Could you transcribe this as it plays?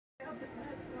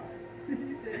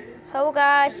Hello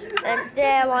guys, and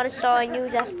today I want to start a new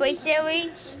Let's Play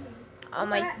series on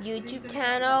my YouTube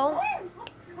channel.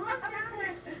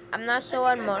 I'm not sure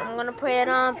what mode I'm gonna play it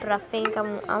on, but I think I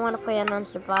want to play it on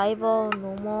survival,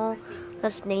 normal.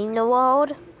 Let's name the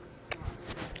world.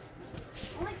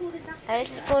 And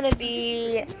it's gonna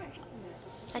be.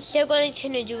 I'm still gonna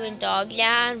continue doing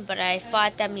Dogland, but I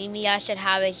thought that maybe I should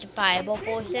have a survival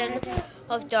portion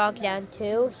of Dogland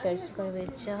too. So it's gonna be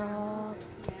Dogland.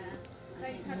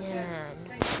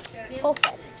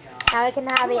 Perfect. Now we can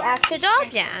have an actual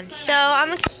Dogland. So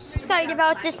I'm excited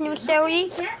about this new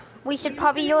series. We should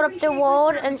probably load up the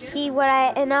world and see what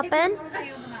I end up in.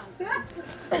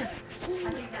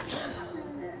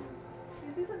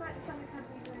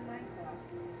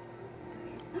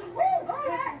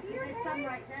 There's some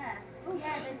right there. Oh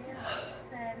yeah, there's just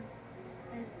there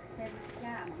was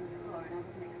jam on the floor and I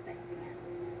wasn't expecting it.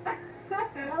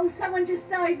 Oh, someone just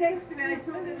died next to me. I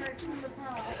saw them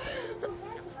fall apart.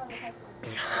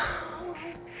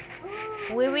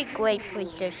 Really great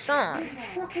place to spawn.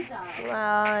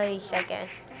 Well, a second.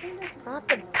 Not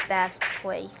the best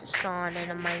place to spawn in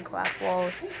a Minecraft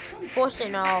world. First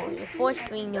and all, the first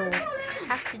thing you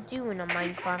have to do in a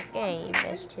Minecraft game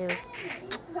is to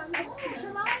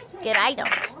get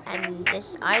items. And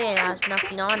this island has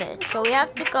nothing on it. So we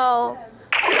have to go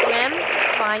swim,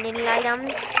 find any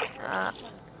items.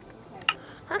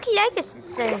 I actually like this.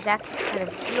 This is actually kind of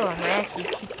cool. I might actually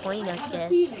keep playing like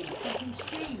this.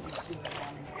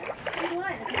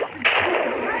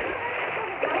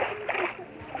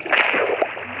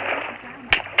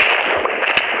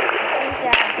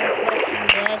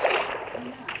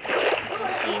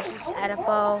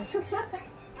 Edible.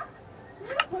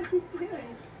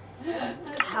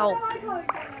 Help.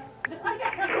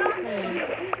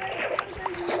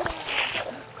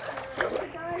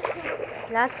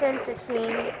 That's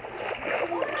interesting.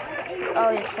 Oh,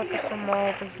 it's like some more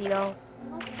over here.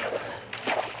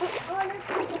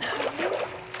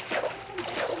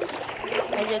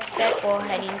 As you expect, we're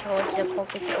heading towards the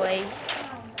perfect place.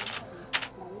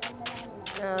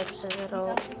 No, it's a little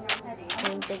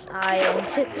this island.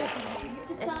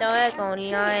 It's not like on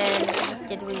the island.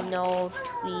 Did we know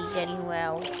trees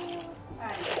anywhere?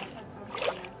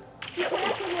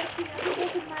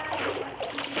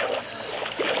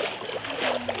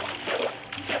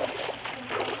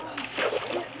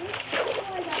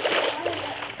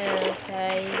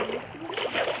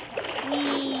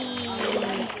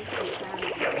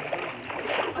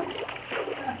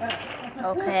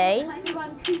 Okay. Okay.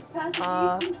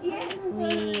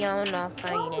 We are not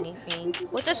finding anything.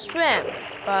 We'll just swim,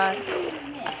 but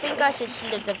I think I should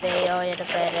sleep the video a little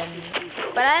bit.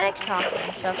 But I like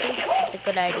talking, so I think it's a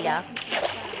good idea.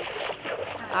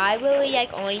 I really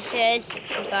like oranges. If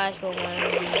you guys were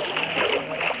wondering,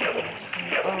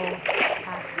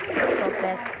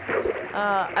 perfect.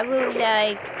 I really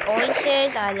like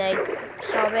oranges. I like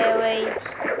strawberries.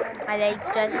 I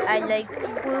like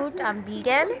fruit. I'm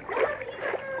vegan.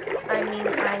 I mean,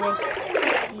 I like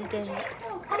vegan.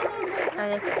 I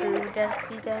like food that's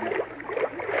vegan.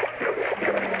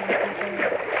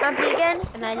 I'm vegan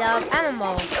and I love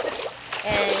animals.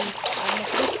 And I'm a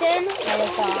Christian and a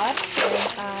God. And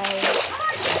I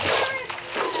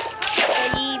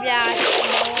believe that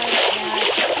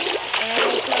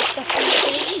animals are something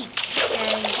to eat.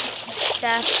 And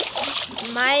that's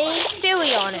my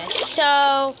theory on it. So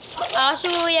I also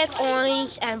really like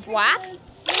orange and black.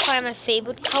 Probably my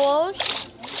favorite colors.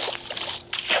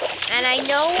 And I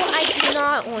know I do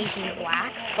not orange and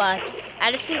black, but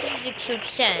I just think this is a cute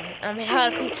scent. I mean, how I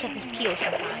think stuff is cute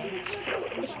sometimes.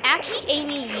 It's actually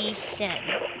Amy Lee's scent.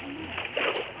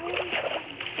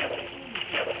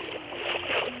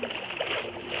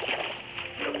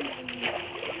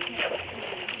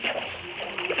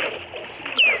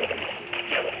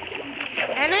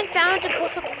 And I found the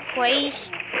perfect place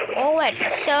already.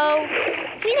 So,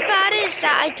 the thing about it is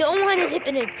that I don't want to live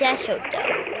in a desert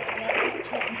though.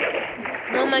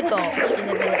 No, my goal is to live in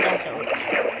a desert.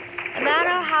 No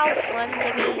matter how fun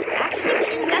living, actually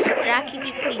living in a desert would actually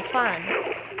be pretty fun.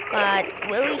 But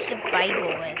really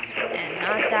survivalist and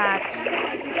not that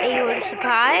able to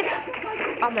survive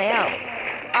on my own.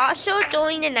 Also,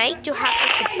 during the night, you have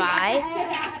to survive.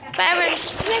 But I'm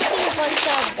collecting a bunch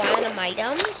of random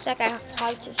items, like I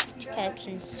have to catch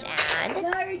some sand.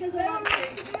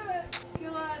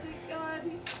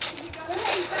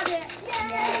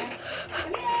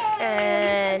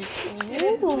 And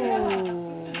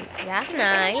ooh, that's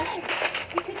nice.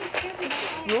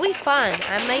 Really fun.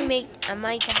 I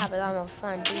might have a lot more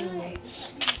fun doing it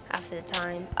after the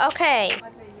time. Okay.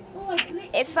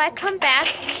 if I come back,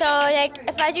 so like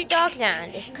if I do Dog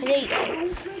Land, it's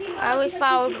creative. I always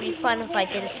thought it would be fun if I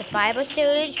did a survival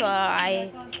series where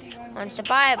I on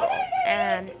survival,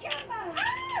 and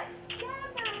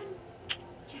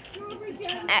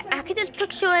I could just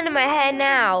picture it in my head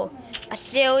now. A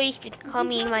series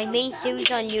becoming my main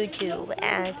series on YouTube,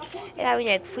 and it having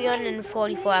like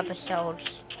 344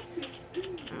 episodes.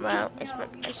 Well,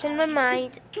 it's in my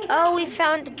mind. Oh, we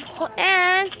found the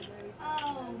and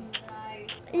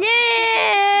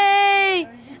yay!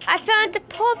 I found the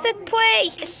perfect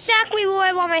place, exactly where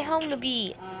I want my home to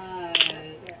be.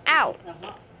 Ow!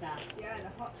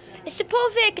 It's the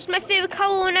perfect. It's my favorite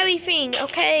color and everything.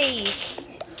 Okay.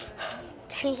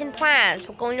 Changing plans.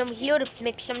 We're going over here to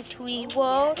make some tree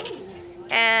world,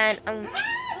 and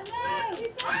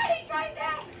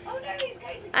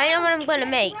I know what I'm gonna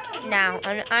make now.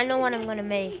 I know what I'm gonna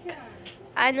make.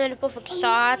 I know the perfect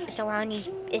shot is around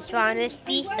this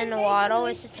beach in the water.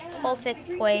 It's just a perfect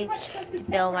way to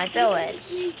build my village.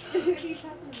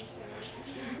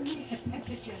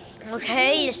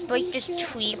 Okay, let's break this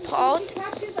tree apart.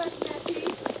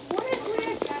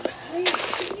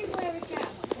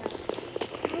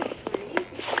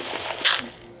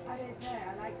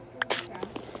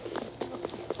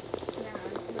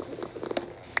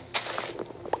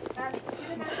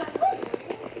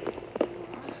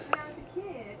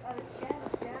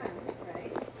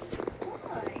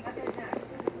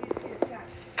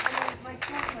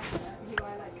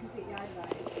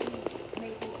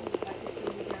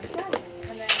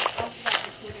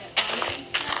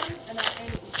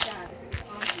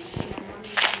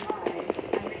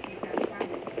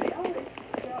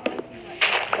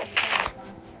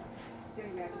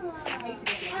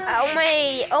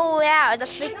 Oh yeah,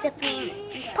 that's like definitely,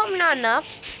 it's probably not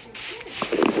enough.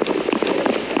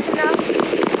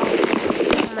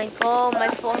 Oh my god, my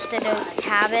first little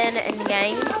cabin in the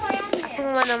game. I think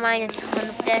I'm gonna mine a ton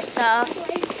of this stuff.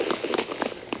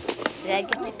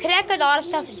 Collect a lot of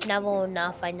stuff is never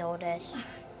enough, I noticed.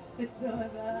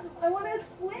 I wanna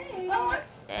swing.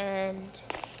 And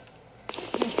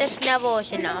this never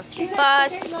is enough.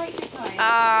 But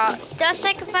just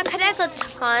like if I collect a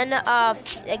ton of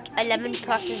like 11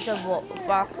 pieces of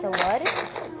blocks of wood,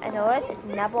 I noticed it's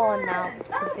never enough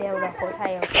to build a whole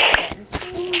entire cabin.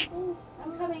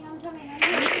 I'm coming.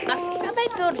 I think I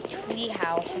might build a tree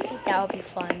house. I think that would be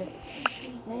fun.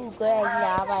 Ooh, good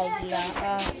idea.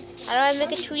 How do I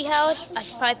make a tree house? I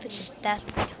should probably pick the best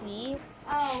tree.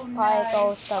 Probably go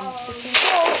with some chicken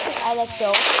gold, because I like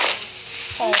those.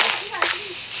 Okay.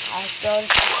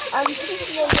 I'm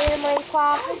teaching it in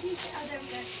Minecraft,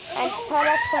 and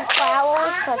collect some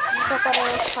flowers, because people are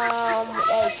going to come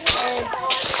like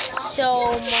so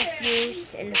much use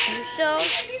in the future.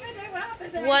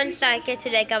 Once I get to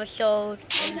that episode,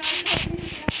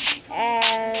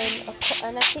 and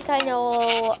I think I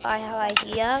know I have an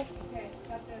idea.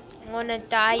 I'm gonna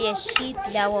dye a sheep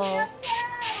yellow.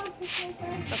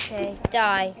 Okay,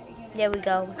 dye. There we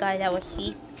go. We got that with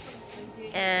sheep.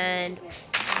 And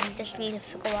we just need to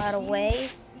figure out a way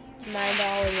to mine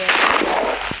all of it.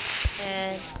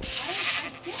 And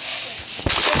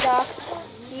good luck.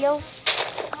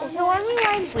 If you wonder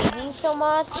why I'm breathing so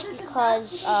much,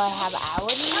 because I have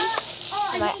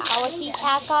allergies. My allergies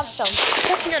hack up, so I'm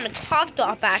touching on a cough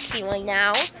drop actually right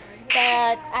now.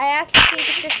 But I actually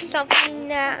think this is something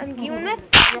that I'm dealing with.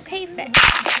 I'm okay with it.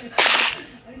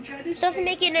 It doesn't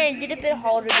make it a little bit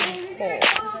harder to be cold.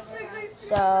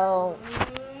 So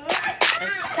I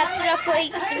kept it up for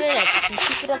 8 minutes. I can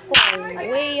keep it up for a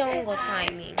way longer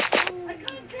timing.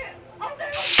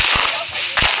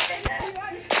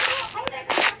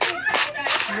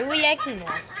 Really liking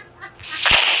that.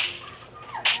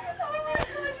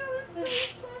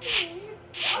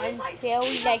 I'm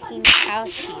very liking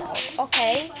Calcio.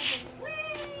 Okay.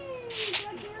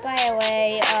 By the way,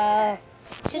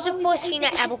 this is the first thing I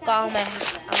ever got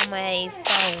on my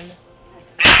phone.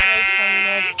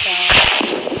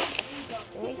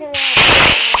 The reason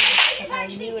why I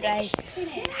knew that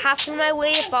half of my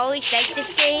way I've always liked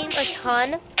this game a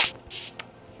ton.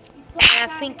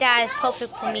 And I think that is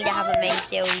perfect for me to have a main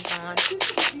series on.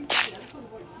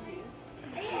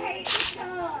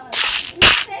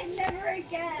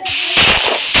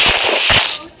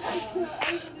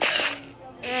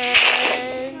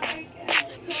 And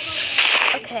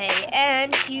okay,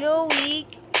 and here we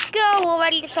go. We're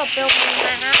ready to start building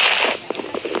my house.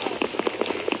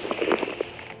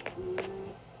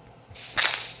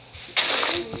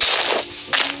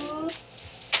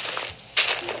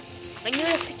 I need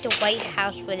to pick the White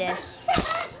House for this.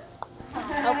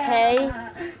 Okay.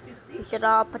 it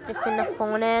all, put this in the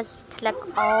furnace,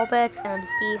 collect all of it, and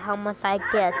see how much I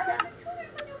get.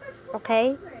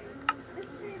 Okay?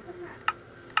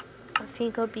 I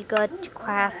think it would be good to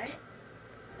craft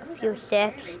a few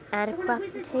sticks and a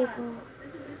crafting table.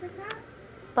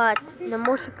 But the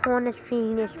most important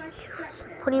thing is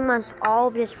pretty much all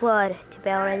of this wood to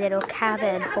build a little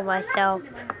cabin for myself.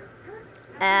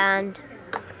 And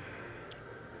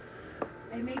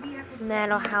no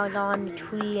matter how long the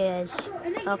tree is,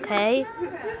 okay?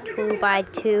 2 by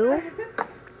 2.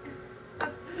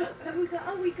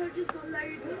 We got just got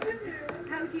loads of.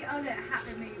 How do you own it? Hat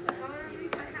remover.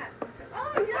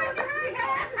 Oh, did I just see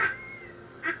hair?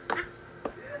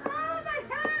 Oh, my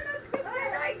hair! I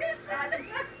like this one.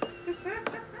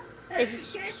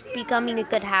 It's becoming a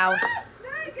good house.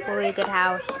 Very good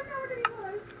house.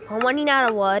 I'm running out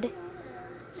of wood,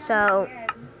 so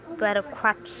better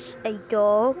craft a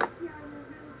door.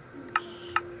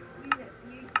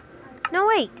 No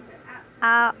wait,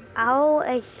 I'll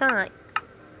a sign.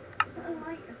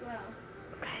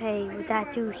 Okay, with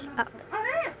that juice up.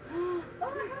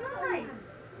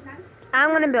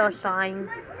 I'm gonna build a sign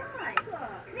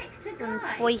and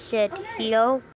place it here.